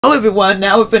Hello everyone,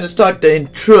 now we're finna start the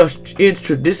intro.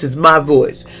 This is my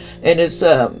voice, and it's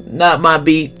not my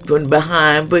beat from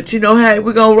behind, but you know, hey,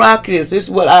 we're gonna rock this. This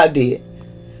is what I did.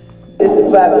 This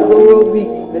is by Plural Beats.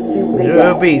 Let's see what they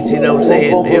Plural got. Beats, you know what I'm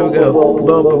saying? Here we go. Boom,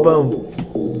 boom, boom.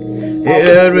 Yeah,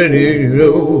 I already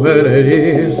know what it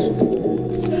is.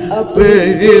 But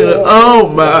it is all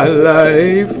my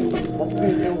life.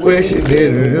 Where she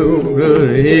didn't know what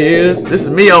it is. This is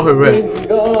me on her right.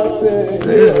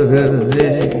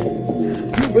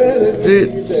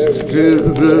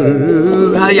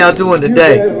 How y'all doing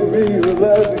today?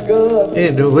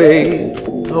 In the way.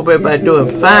 Hope everybody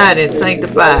doing fine and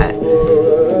sanctified.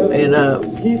 And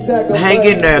hang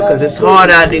in there, because it's hard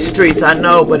out in these streets, I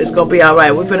know, but it's gonna be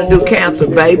alright. We're finna do cancer,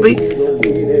 baby.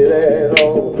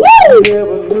 Woo!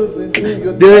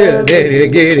 There, you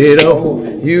get it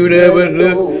on. You never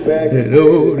look and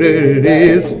know that it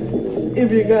is.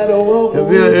 If you gotta walk,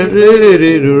 if you're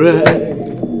ready to ride.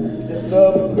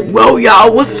 Whoa,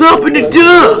 y'all, what's up in the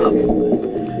dub?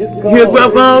 Here,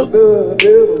 Grandma?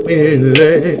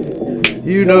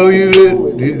 You know you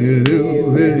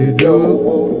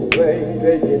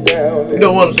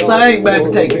don't want to sing,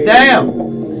 baby, take it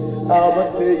down.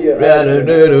 Rather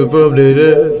than from the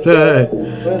other side,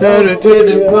 rather than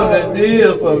from the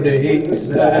deal from the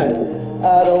east side. I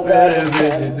don't gotta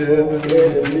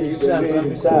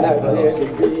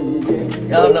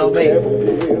y'all know me.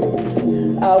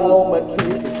 I want my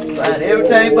kids. Find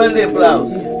everything but lip gloss.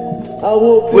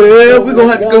 Well, we're gonna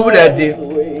have to go with that deal.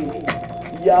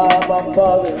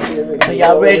 Are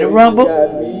y'all ready to rumble?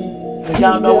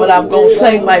 Y'all know what I'm gonna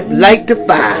say might light the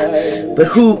fire, but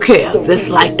who cares? Let's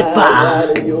light the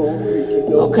fire.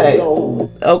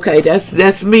 Okay,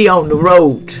 that's me on the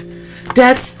road.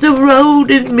 That's the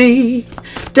road in me.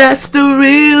 That's the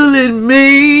real in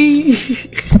me.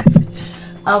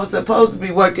 I was supposed to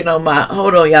be working on my.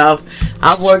 Hold on, y'all.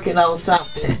 I'm working on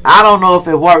something. I don't know if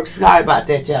it works. Sorry about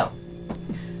that, y'all.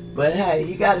 But hey,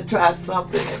 you got to try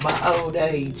something at my old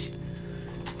age.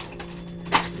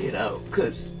 You know,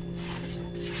 because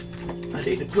I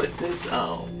need to put this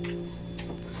on.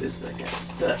 This thing got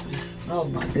stuck. Oh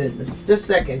my goodness. Just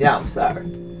a second, y'all. I'm sorry.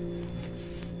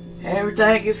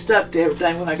 Everything gets stuck to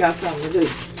everything when I got something to do.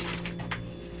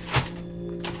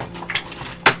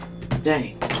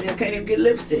 Dang. See, I can't even get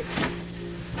lipstick.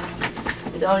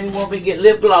 They don't even want me to get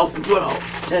lip gloss to put on.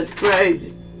 That's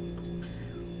crazy.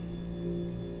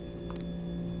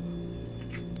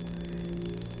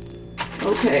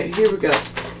 Okay, here we go.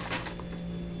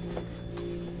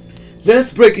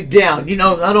 Let's break it down. You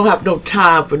know, I don't have no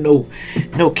time for no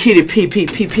kitty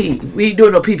PPPP. We ain't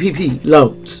doing no PPP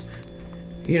loads.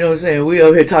 You know what I'm saying? We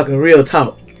over here talking real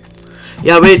talk.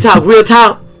 Y'all ready to talk real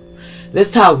talk? Let's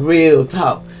talk real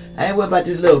talk. I ain't worried about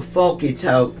this little funky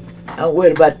talk. I'm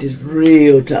worried about this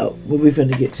real talk. What we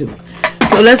finna get to.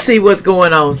 So let's see what's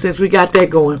going on since we got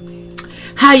that going.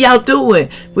 How y'all doing?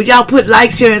 Would y'all put like,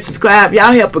 share, and subscribe?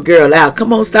 Y'all help a girl out.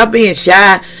 Come on, stop being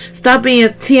shy. Stop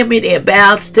being timid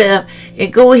about stuff.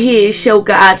 And go ahead and show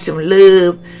God some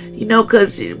love. You know,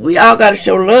 because we all got to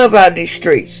show love out in these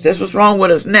streets. That's what's wrong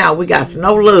with us now. We got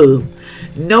no love.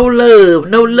 No love.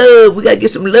 No love. We got to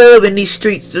get some love in these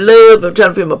streets. The love. I'm trying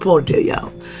to fit my ponytail,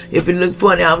 y'all. If it looked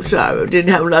funny, I'm sorry. I didn't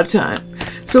have a lot of time.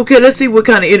 So, okay, let's see what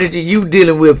kind of energy you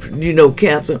dealing with, you know,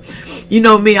 Cancer. You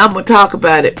know me, I'm going to talk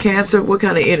about it. Cancer, what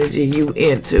kind of energy you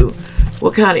into?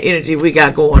 What kind of energy we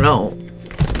got going on?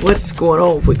 What's going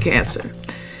on for Cancer?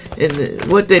 And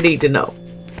what they need to know.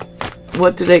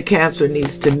 What do they Cancer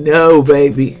needs to know,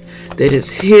 baby? That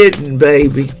is hidden,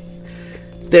 baby.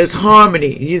 There's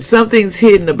harmony. Something's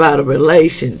hidden about a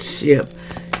relationship.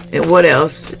 And what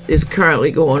else is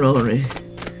currently going on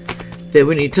that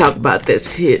we need to talk about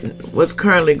that's hidden? What's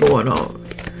currently going on?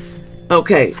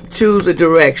 Okay, choose a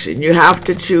direction. You have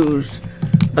to choose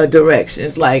a direction.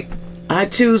 It's like, I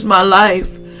choose my life.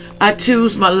 I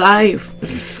choose my life.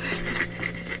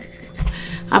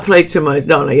 I play too much,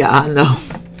 don't I, y'all? I know.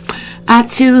 I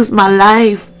choose my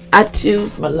life. I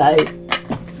choose my life.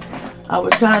 I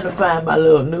was trying to find my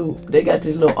little new. They got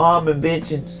these little arm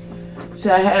inventions.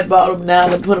 So I had bought them now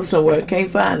and put them somewhere. Can't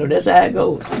find them. That's how it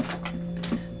goes.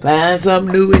 Find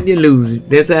something new and you lose it.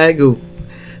 That's how it goes.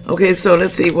 Okay, so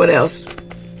let's see what else.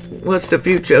 What's the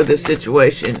future of this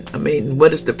situation? I mean,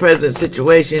 what is the present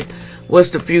situation?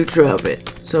 What's the future of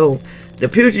it? So the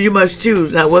future you must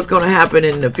choose. Now, what's going to happen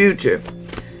in the future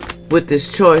with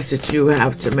this choice that you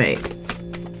have to make?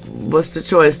 What's the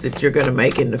choice that you're going to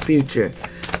make in the future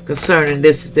concerning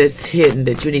this that's hidden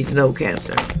that you need to know,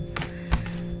 Cancer?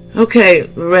 Okay,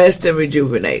 rest and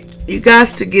rejuvenate. You got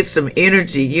to get some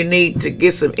energy. You need to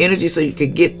get some energy so you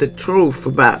can get the truth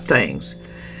about things.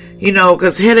 You know,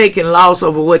 because headache and loss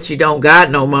over what you don't got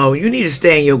no more. You need to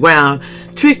stand your ground.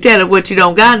 Trick that of what you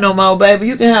don't got no more, baby.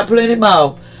 You can have plenty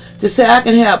more. Just say, I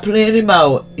can have plenty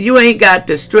more. You ain't got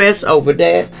to stress over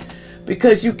that,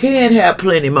 because you can have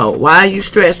plenty more. Why are you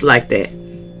stressed like that?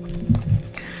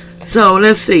 So,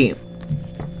 let's see.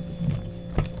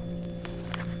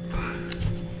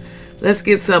 Let's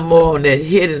get some more on that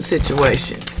hidden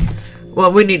situation.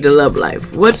 Well, we need the love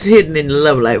life. What's hidden in the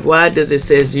love life? Why does it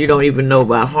say you don't even know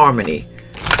about harmony?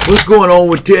 What's going on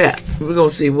with that? We're going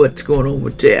to see what's going on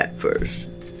with that first.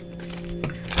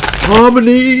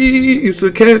 Harmony is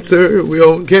a cancer. We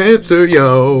own cancer,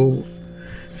 yo.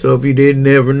 So if you didn't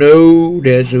ever know,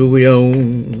 that's who we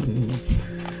own.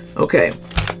 Okay.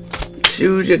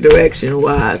 Choose your direction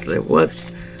wisely.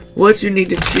 What you need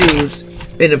to choose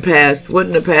in the past? What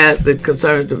in the past that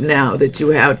concerns of now that you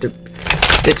had to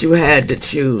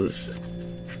choose?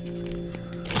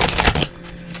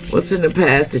 What's in the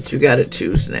past that you got to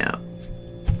choose now?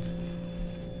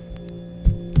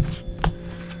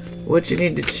 What you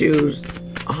need to choose?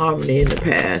 Harmony in the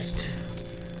past.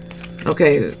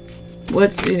 Okay,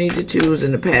 what you need to choose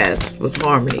in the past was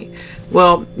harmony.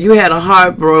 Well, you had a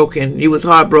heartbroken. You was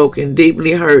heartbroken,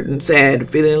 deeply hurt and sad,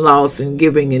 feeling lost and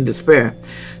giving in despair.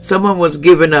 Someone was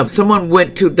giving up. Someone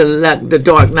went to the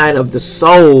dark night of the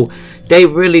soul. They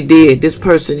really did. This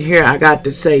person here, I got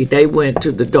to say, they went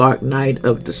to the dark night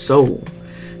of the soul.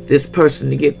 This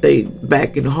person to get they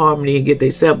back in harmony and get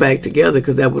themselves back together,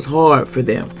 because that was hard for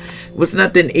them. It was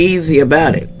nothing easy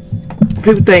about it.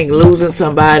 People think losing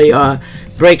somebody or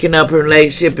breaking up a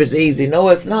relationship is easy. No,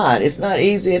 it's not. It's not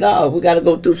easy at all. We got to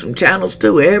go through some channels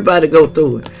too. Everybody go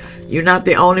through it. You're not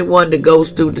the only one that goes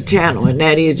through the channel, and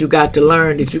that is you got to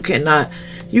learn that you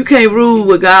can't rule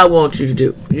what God wants you to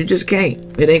do. You just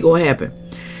can't. It ain't gonna happen.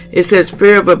 It says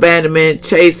fear of abandonment,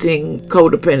 chasing,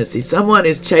 codependency. Someone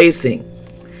is chasing,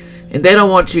 and they don't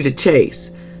want you to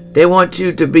chase. They want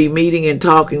you to be meeting and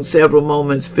talking several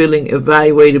moments, feeling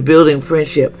evaluated, building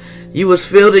friendship. You was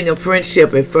building a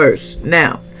friendship at first.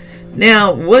 Now,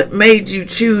 what made you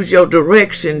choose your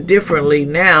direction differently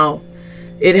now?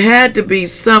 It had to be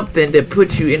something that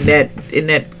put you in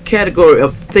that category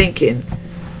of thinking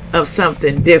of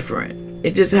something different.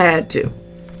 It just had to.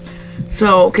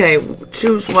 So, okay,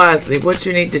 choose wisely. What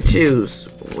you need to choose.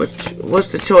 What's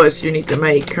the choice you need to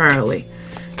make currently?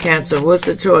 Cancer, what's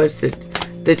the choice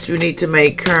that you need to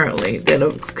make currently that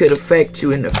could affect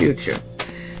you in the future?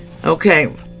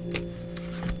 Okay.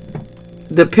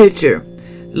 The picture.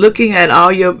 Looking at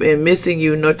all your and missing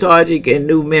you, nostalgic and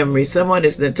new memories. Someone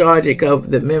is nostalgic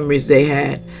of the memories they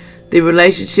had. The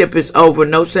relationship is over.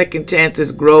 No second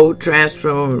chances. Grow,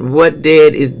 transform. What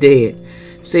dead is dead.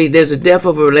 See, there's a death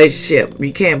of a relationship.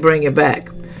 You can't bring it back.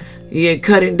 You're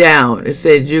cutting down. It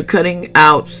said you're cutting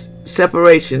out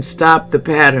separation. Stop the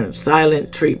pattern.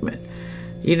 Silent treatment.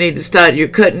 You need to start. You're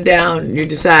cutting down. You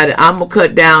decided, I'm going to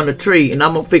cut down the tree and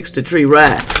I'm going to fix the tree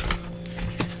right.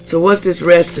 So what's this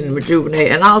rest and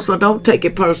rejuvenate? And also, don't take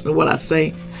it personal what I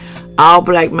say. All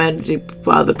black magic,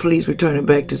 Father, please return it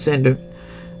back to sender.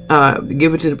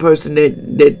 Give it to the person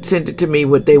that sent it to me.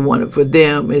 What they wanted for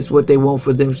them is what they want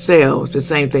for themselves. The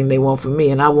same thing they want for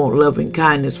me. And I want love and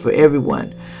kindness for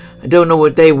everyone. I don't know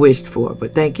what they wished for.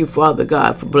 But thank you, Father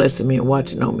God, for blessing me and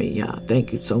watching on me, y'all.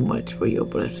 Thank you so much for your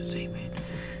blessings. Amen.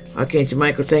 Archangel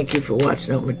Michael, thank you for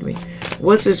watching over me.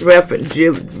 What's this rest and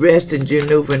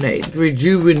rejuvenate?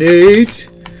 Rejuvenate.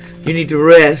 You need to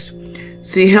rest.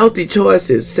 See, healthy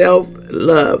choices,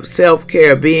 self-love,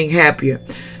 self-care, being happier.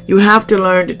 You have to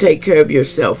learn to take care of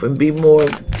yourself and be more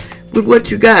with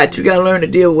what you got. You got to learn to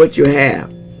deal with what you have.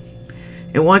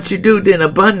 And once you do, then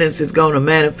abundance is going to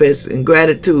manifest in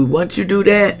gratitude. Once you do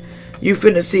that, you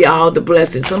finna see all the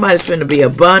blessings. Somebody's finna be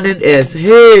abundant as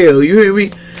hell. You hear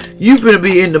me? You finna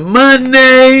be in the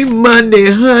money,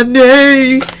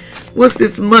 honey. What's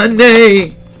this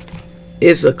money?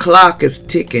 It's a clock is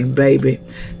ticking, baby.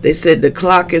 They said the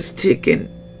clock is ticking.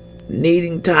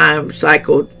 Needing time,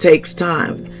 cycle takes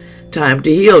time. Time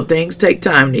to heal. Things take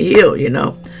time to heal, you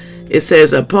know. It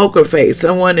says a poker face.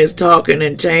 Someone is talking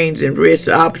and changing risk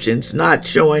options, not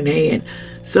showing hand.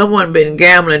 Someone been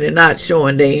gambling and not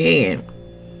showing their hand.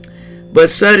 But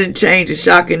sudden changes,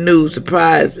 shocking news,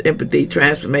 surprise, empathy,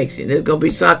 transformation. There's going to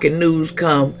be shocking news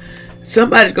come.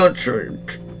 Somebody's going to,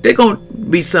 they're going to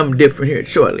be something different here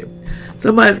shortly.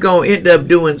 Somebody's going to end up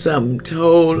doing something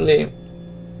totally,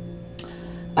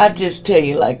 I just tell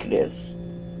you like this.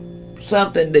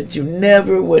 Something that you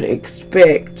never would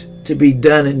expect to be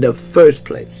done in the first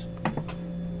place.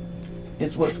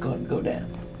 Is what's going to go down.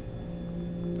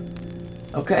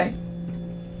 Okay?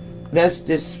 That's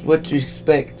just what you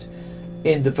expect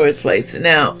in the first place.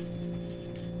 Now,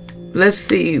 let's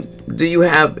see, do you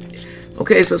have,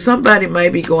 okay, so somebody may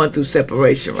be going through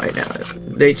separation right now.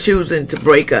 They're choosing to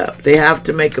break up. They have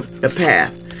to make a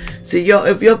path. See,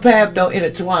 if your path don't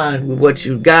intertwine with what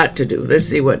you got to do, let's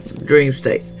see what dream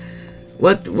state.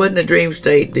 What in the dream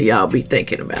state do y'all be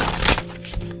thinking about?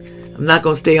 I'm not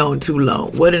going to stay on too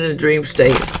long. What in the dream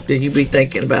state do you be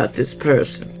thinking about this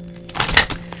person?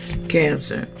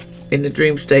 Cancer. In the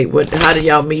dream state, how do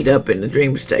y'all meet up in the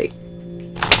dream state?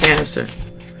 Cancer.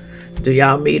 Do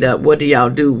y'all meet up? What do y'all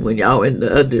do when y'all in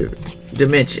the other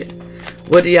dimension?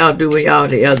 What do y'all do when y'all in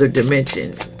the other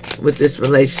dimension with this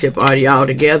relationship? Are y'all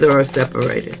together or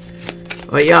separated?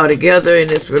 Are y'all together in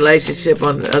this relationship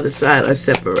on the other side or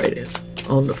separated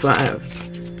on the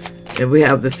 5? And we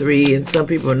have the 3, and some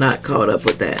people are not caught up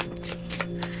with that.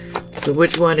 So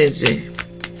which one is it?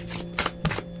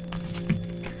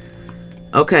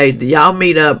 Okay, y'all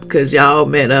meet up because y'all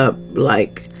met up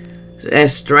like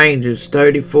as strangers.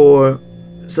 34,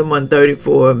 someone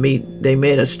 34 they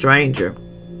met a stranger.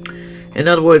 In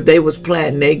other words, they was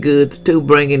planting their goods too,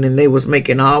 bringing, and they was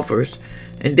making offers.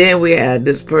 And then we had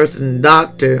this person,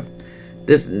 doctor.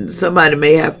 Somebody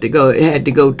may had to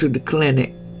go to the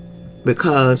clinic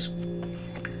because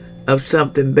of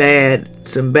something bad,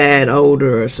 some bad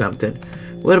odor or something.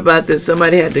 What about this?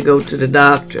 Somebody had to go to the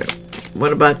doctor.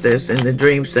 What about this in the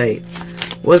dream state?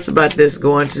 What's about this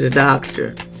going to the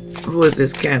doctor? Who is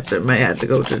this Cancer? May have to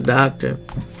go to the doctor.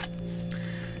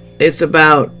 It's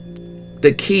about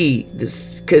the key,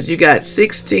 because you got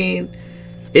 16.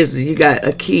 You got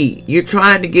a key. You're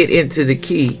trying to get into the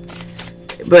key,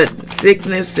 but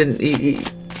sickness and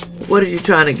what are you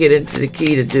trying to get into the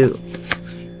key to do?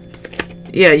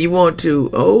 Yeah, you want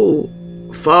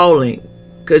to falling,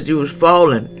 because you was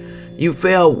falling. You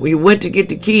fell. You went to get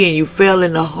the key and you fell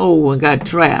in the hole and got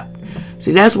trapped.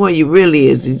 See, that's where you really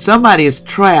is. Somebody is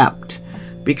trapped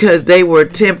because they were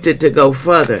tempted to go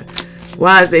further.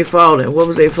 Why is they falling? What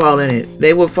was they falling in?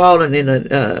 They were falling in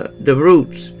the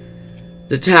roots,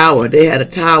 the tower. They had a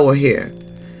tower here,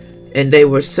 and they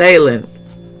were sailing.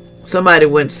 Somebody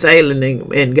went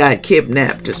sailing and got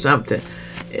kidnapped or something.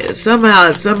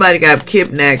 Somehow somebody got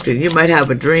kidnapped, and you might have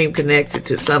a dream connected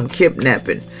to some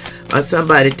kidnapping, or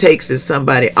somebody takes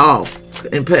somebody off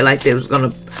and play like they was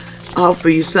gonna offer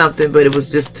you something, but it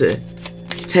was just to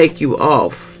take you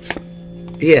off.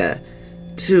 Yeah,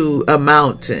 to a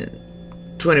mountain.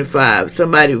 25.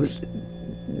 Somebody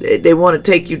they want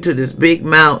to take you to this big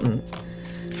mountain,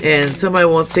 and somebody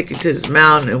wants to take you to this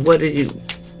mountain, and what do you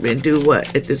and do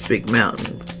what at this big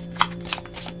mountain?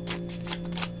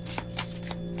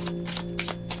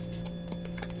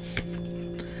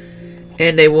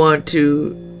 And they want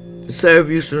to serve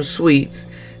you some sweets.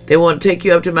 They want to take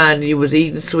you up to the mountain. You was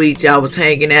eating sweets. Y'all was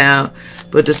hanging out.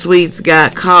 But the sweets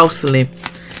got costly.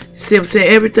 See what I'm saying?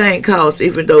 Everything costs,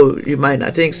 even though you might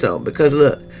not think so. Because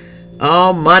look,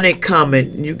 all money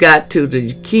coming. You got to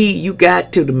the key. You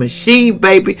got to the machine,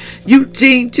 baby. You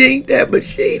ching that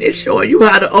machine is showing you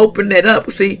how to open it up.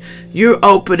 See, you're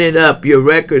opening up your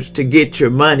records to get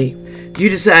your money. You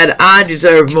decide, I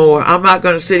deserve more. I'm not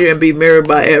going to sit here and be mirrored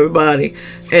by everybody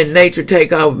and nature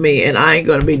take over me, and I ain't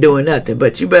going to be doing nothing.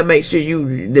 But you better make sure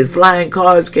the flying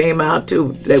cars came out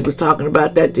too. They was talking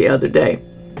about that the other day.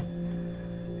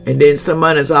 And then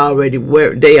somebody's already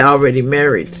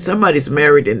married. Somebody's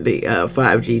married in the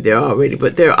 5G. They're already,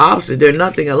 but they're opposites. They're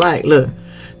nothing alike. Look,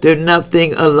 they're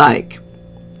nothing alike.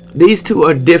 These two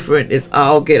are different. It's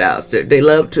all get outs. They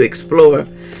love to explore.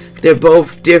 They're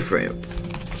both different.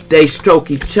 They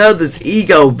stroke each other's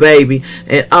ego, baby.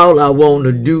 And all I want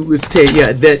to do is tell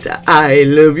you that I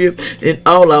love you. And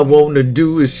all I want to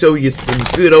do is show you some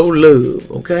good old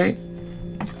love, okay?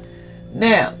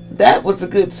 Now, that was a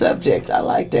good subject. I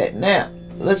like that. Now,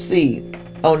 let's see.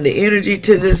 On the energy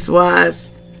to this wise,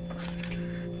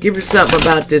 give me something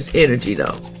about this energy,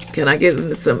 though. Can I get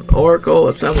into some oracle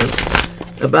or something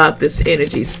about this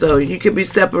energy? So you could be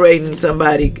separating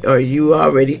somebody, or you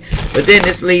already, but then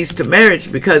this leads to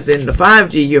marriage, because in the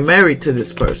 5G you're married to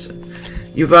this person.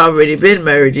 You've already been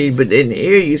married, but in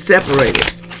here you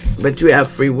separated, but you have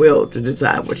free will to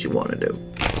decide what you want to do.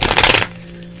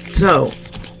 So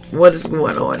what is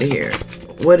going on here?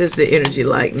 What is the energy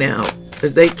like now?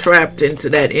 Is they trapped into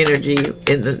that energy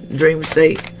in the dream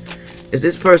state? Is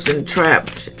this person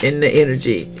trapped in the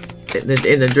energy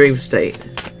in the dream state?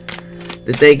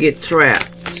 Did they get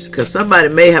trapped? Because somebody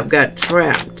may have got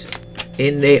trapped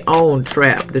in their own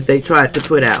trap that they tried to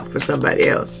put out for somebody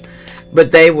else.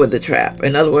 But they were the trap.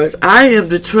 In other words, I am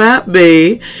the trap,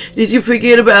 babe. Did you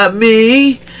forget about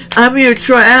me? I'm your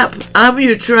trap. I'm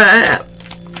your trap.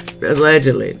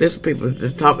 Allegedly. This people is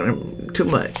just talking too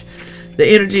much. The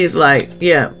energy is like,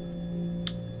 yeah,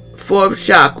 fourth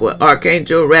chakra,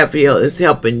 Archangel Raphael is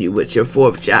helping you with your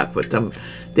fourth chakra.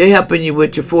 They're helping you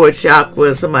with your fourth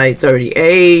chakra. Somebody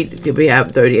 38, could be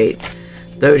having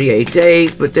 38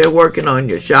 days, but they're working on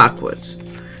your chakras.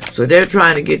 So they're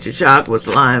trying to get your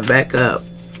chakras lined back up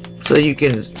so you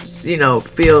can, you know,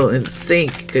 feel in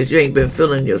sync, because you ain't been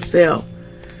feeling yourself.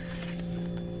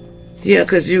 Yeah,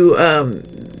 because you,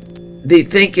 the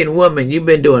thinking woman, you've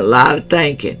been doing a lot of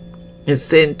thinking and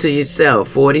saying to yourself,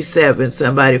 47,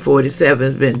 somebody 47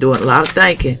 has been doing a lot of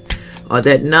thinking, or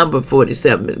that number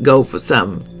 47 go for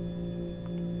something.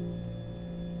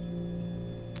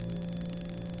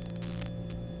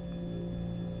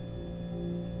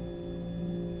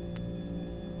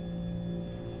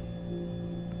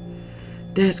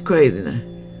 That's crazy now.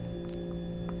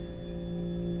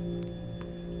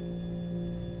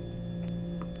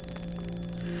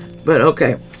 But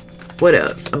okay, what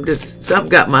else? Something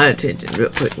got my attention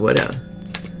real quick. What else?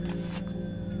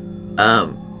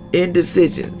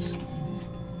 Indecisions. I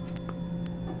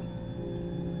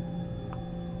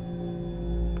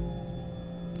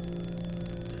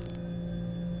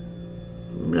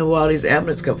don't know where all these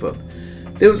amulets come from.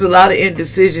 There was a lot of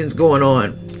indecisions going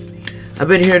on. I've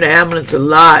been hearing the ambulance a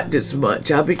lot this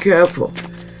much. I'll be careful.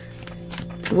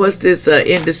 What's this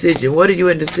indecision? What are you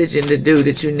indecision to do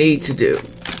that you need to do?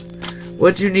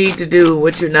 What you need to do,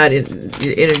 what you're not in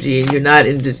energy and you're not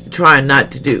in trying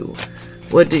not to do.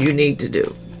 What do you need to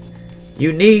do?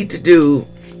 You need to do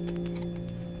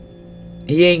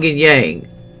yin and yang.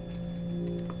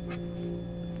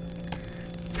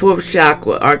 Fourth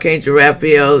chakra, Archangel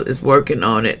Raphael is working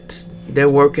on it. They're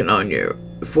working on your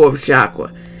fourth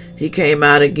chakra. He came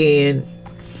out again.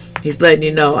 He's letting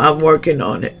you know, I'm working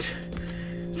on it.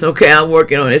 Okay, I'm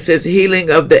working on it. It says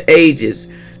healing of the ages.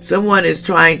 Someone is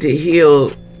trying to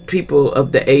heal people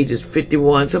of the ages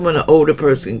 51. Someone, an older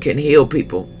person, can heal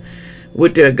people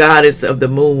with their goddess of the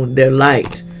moon, their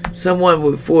light. Someone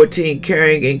with 14,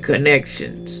 caring and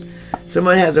connections.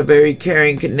 Someone has a very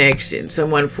caring connection.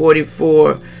 Someone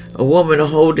 44, a woman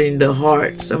holding the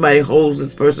heart. Somebody holds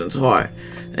this person's heart.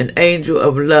 An angel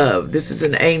of love. This is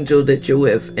an angel that you're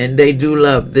with, and they do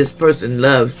love. This person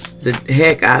loves the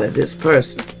heck out of this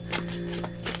person.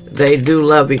 They do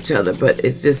love each other, but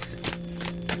it's just,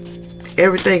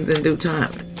 everything's in due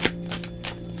time.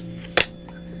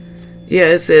 Yeah,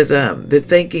 it says the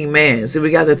thinking man. So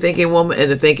we got the thinking woman and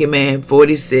the thinking man,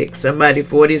 46. Somebody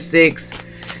 46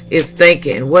 is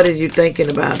thinking. What are you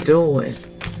thinking about doing?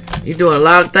 You're doing a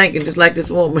lot of thinking, just like this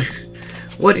woman.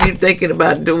 What are you thinking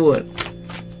about doing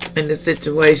in this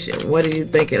situation? What are you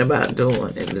thinking about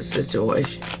doing in this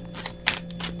situation?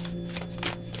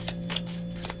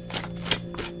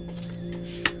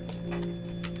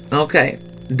 Okay,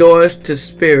 doors to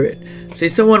spirit. See,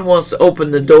 someone wants to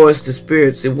open the doors to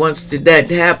spirit. See, once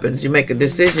that happens, you make a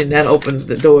decision, that opens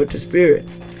the door to spirit.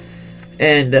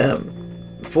 And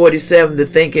 47, the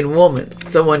thinking woman.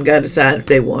 Someone got to decide if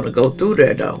they want to go through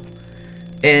there, though.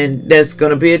 And that's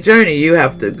going to be a journey. You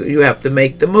have to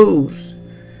make the moves.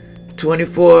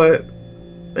 24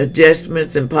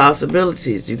 adjustments and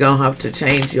possibilities. You're going to have to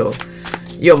change your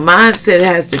mindset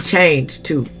has to change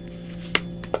too.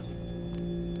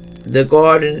 The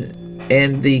garden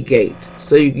and the gate,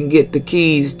 so you can get the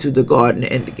keys to the garden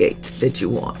and the gate that you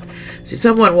want. See,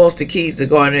 someone wants the keys to the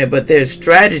garden, but there's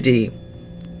strategy.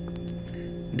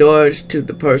 Doors to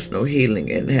the personal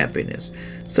healing and happiness.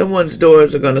 Someone's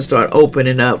doors are going to start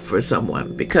opening up for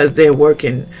someone because they're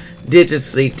working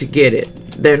diligently to get it.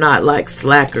 They're not like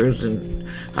slackers and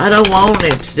I don't want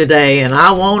it today and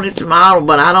I want it tomorrow,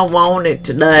 but I don't want it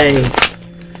today.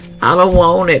 I don't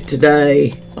want it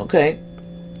today. Okay.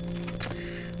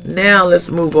 Now let's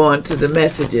move on to the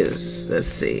messages. Let's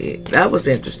see. That was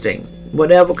interesting.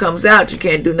 Whatever comes out, you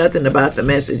can't do nothing about the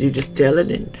message. You just tell it,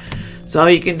 and that's all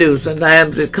you can do.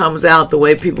 Sometimes it comes out the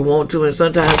way people want to, and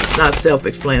sometimes it's not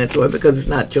self-explanatory because it's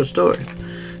not your story.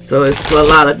 So it's for a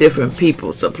lot of different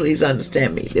people. So please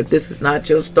understand me. If this is not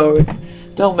your story,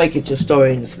 don't make it your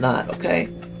story and it's not, okay?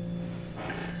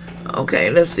 Okay,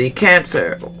 let's see.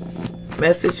 Cancer.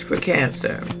 Message for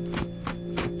Cancer.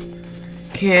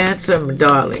 Cancer, my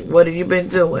darling, what have you been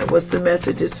doing? What's the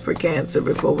messages for Cancer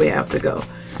before we have to go?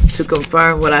 To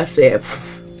confirm what I said.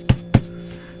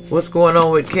 What's going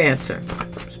on with Cancer?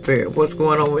 Spirit, what's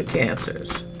going on with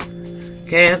Cancers?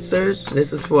 Cancers,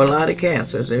 this is for a lot of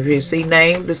Cancers. If you see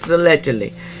names, this is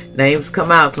allegedly. Names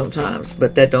come out sometimes,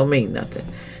 but that don't mean nothing.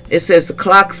 It says the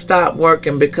clock stopped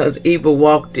working because evil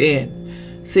walked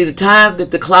in. See, the time that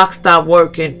the clock stopped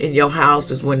working in your house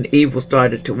is when the evil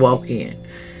started to walk in.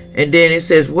 And then it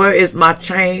says, where is my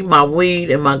chain, my weed,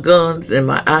 and my guns,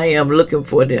 and I am looking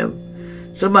for them.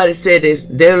 Somebody said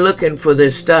they're looking for their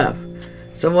stuff.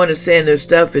 Someone is saying their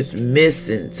stuff is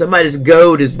missing. Somebody's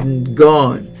gold is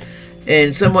gone.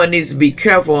 And someone needs to be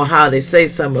careful on how they say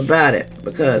something about it,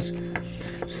 because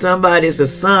somebody's a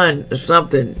son or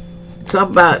something.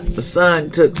 Something about the son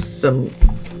took some.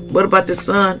 What about the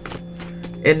son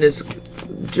in this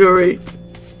jury?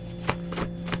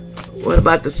 What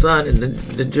about the son in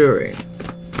the jury?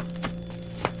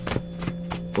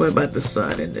 What about the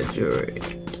son in the jury?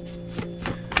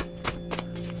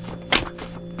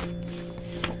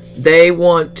 They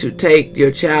want to take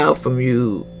your child from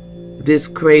you. This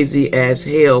crazy as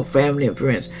hell, family and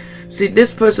friends. See,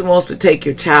 this person wants to take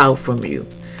your child from you.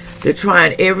 They're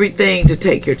trying everything to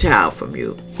take your child from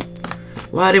you.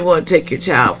 Why do they want to take your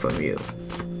child from you?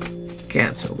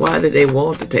 Cancer. Why do they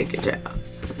want to take your child?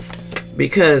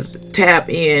 Because tap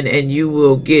in and you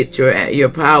will get your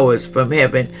powers from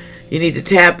heaven. You need to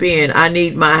tap in. I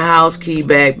need my house key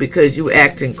back because you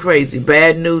acting crazy.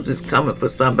 Bad news is coming for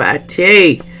somebody. I tell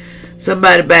you,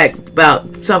 somebody back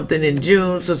about something in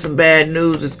June, so some bad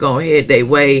news is going to head their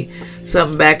way.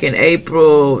 Something back in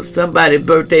April. Somebody's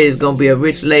birthday is going to be a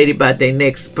rich lady about their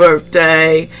next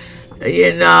birthday.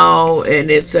 You know, and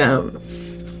it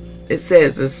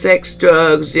says the sex,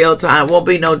 drugs, jail time. Won't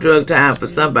be no drug time for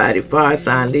somebody. Fire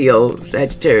sign, Leo,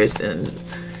 Sagittarius, and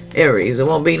Aries. It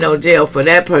won't be no jail for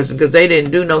that person because they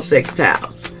didn't do no sex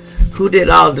towels. Who did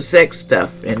all the sex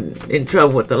stuff and in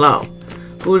trouble with the law?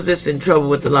 Who is this in trouble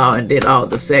with the law and did all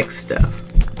the sex stuff?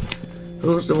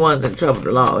 Who's the ones in trouble with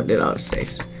the law and did all the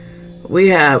sex? We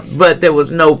have, but there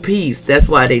was no peace. That's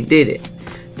why they did it.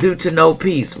 Due to no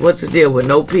peace. What's the deal with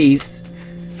no peace?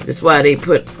 That's why they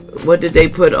put, what did they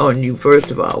put on you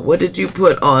first of all? What did you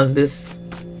put on this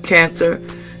Cancer?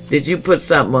 Did you put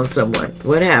something on someone?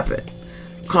 What happened?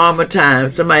 Karma time.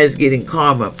 Somebody's getting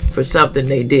karma for something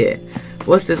they did.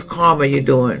 What's this karma you're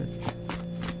doing?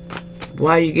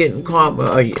 Why are you getting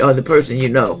karma or the person you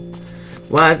know?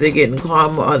 Why is they getting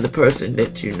karma or the person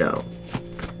that you know?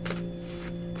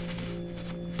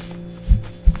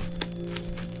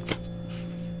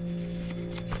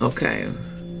 Okay.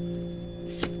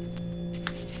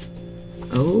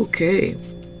 Okay.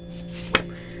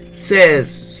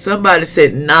 Says, somebody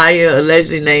said Naya,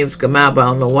 allegedly names come out, but I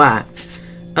don't know why.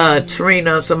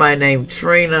 Trina, somebody named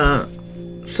Trina.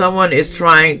 Someone is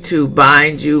trying to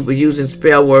bind you, but using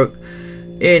spell work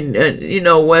in, you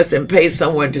know, West and pay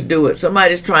someone to do it.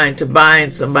 Somebody's trying to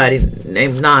bind somebody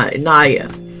named Naya.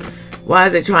 Why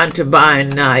is they trying to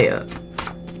bind Naya?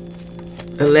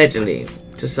 Allegedly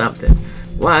to something.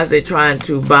 Why is they trying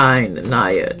to bind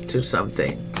Naya to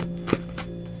something?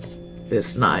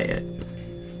 This Naya.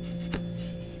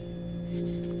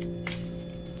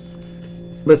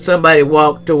 But somebody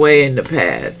walked away in the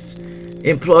past.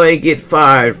 Employee get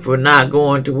fired for not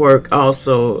going to work,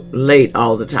 also late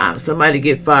all the time. Somebody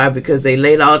get fired because they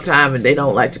late all the time and they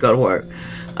don't like to go to work.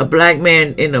 A black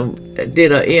man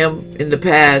did a M in the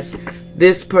past.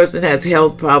 This person has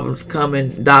health problems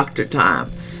coming, doctor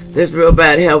time. There's real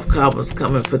bad health problems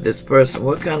coming for this person.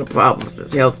 What kind of problems?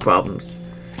 It's health problems.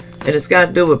 And it's got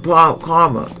to do with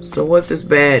karma. So what's this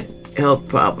bad health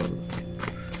problem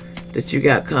that you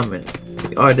got coming?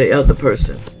 Or the other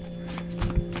person?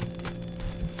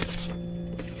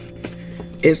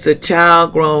 It's the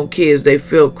child-grown kids. They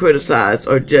feel criticized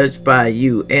or judged by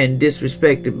you, and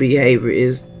disrespected behavior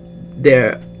is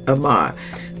their Amar.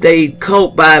 They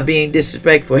cope by being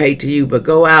disrespectful, hate to you, but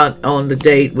go out on the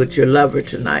date with your lover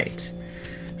tonight.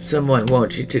 Someone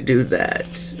wants you to do that,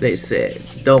 they said.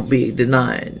 Don't be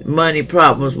denying. Money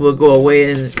problems will go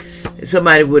away, and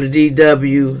somebody with a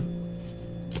DW.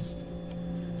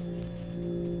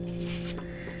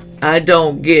 I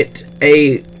don't get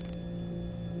a...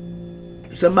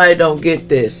 Somebody don't get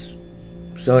this.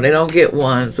 So they don't get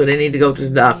one, so they need to go to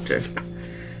the doctor.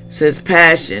 It says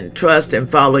passion, trust, and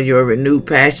follow your renewed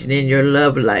passion in your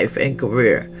love life and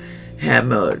career.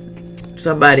 Hammer.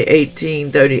 Somebody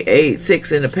 1838,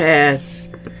 6 in the past.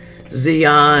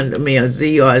 Zion,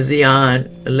 Z or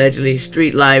Zion, allegedly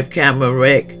street life camera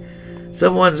wreck.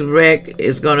 Someone's wreck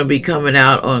is going to be coming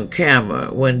out on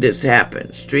camera when this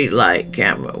happens. Street light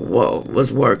camera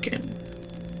was working.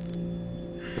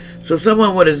 So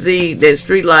someone with a Z, that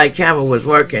street light camera was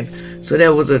working. So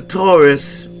there was a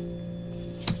Taurus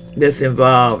that's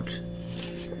involved.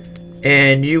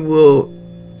 And you will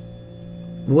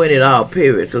win it all,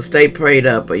 period. So stay prayed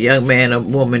up. A young man or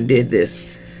woman did this.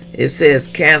 It says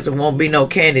Cancer won't be no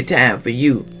candy time for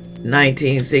you.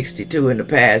 1962 in the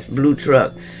past. Blue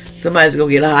truck. Somebody's going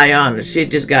to get high on it.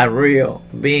 Shit just got real.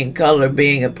 Being color,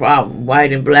 being a problem.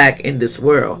 White and black in this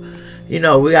world. You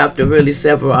know, we have to really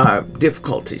sever our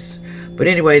difficulties. But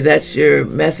anyway, that's your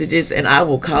messages, and I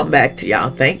will come back to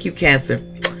y'all. Thank you, Cancer.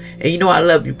 And you know I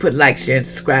love you. Put like, share, and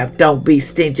subscribe. Don't be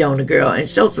stingy on the girl, and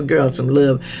show some girls some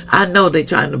love. I know they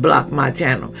trying to block my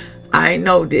channel. I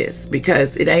know this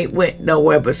because it ain't went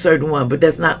nowhere but certain one. But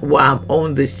that's not why I'm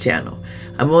on this channel.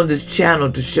 I'm on this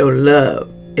channel to show love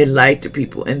and light to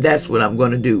people, and that's what I'm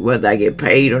going to do, whether I get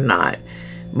paid or not.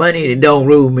 Money don't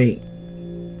rule me.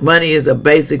 Money is a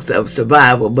basics of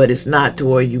survival, but it's not to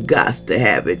where you got to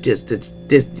have it. Just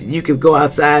you could go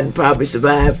outside and probably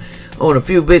survive on a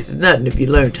few bits of nothing if you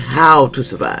learned how to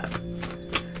survive.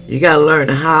 You got to learn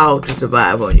how to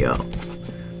survive on your own.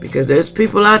 Because there's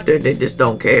people out there that just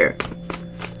don't care.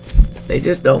 They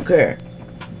just don't care.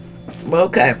 Well,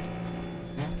 okay.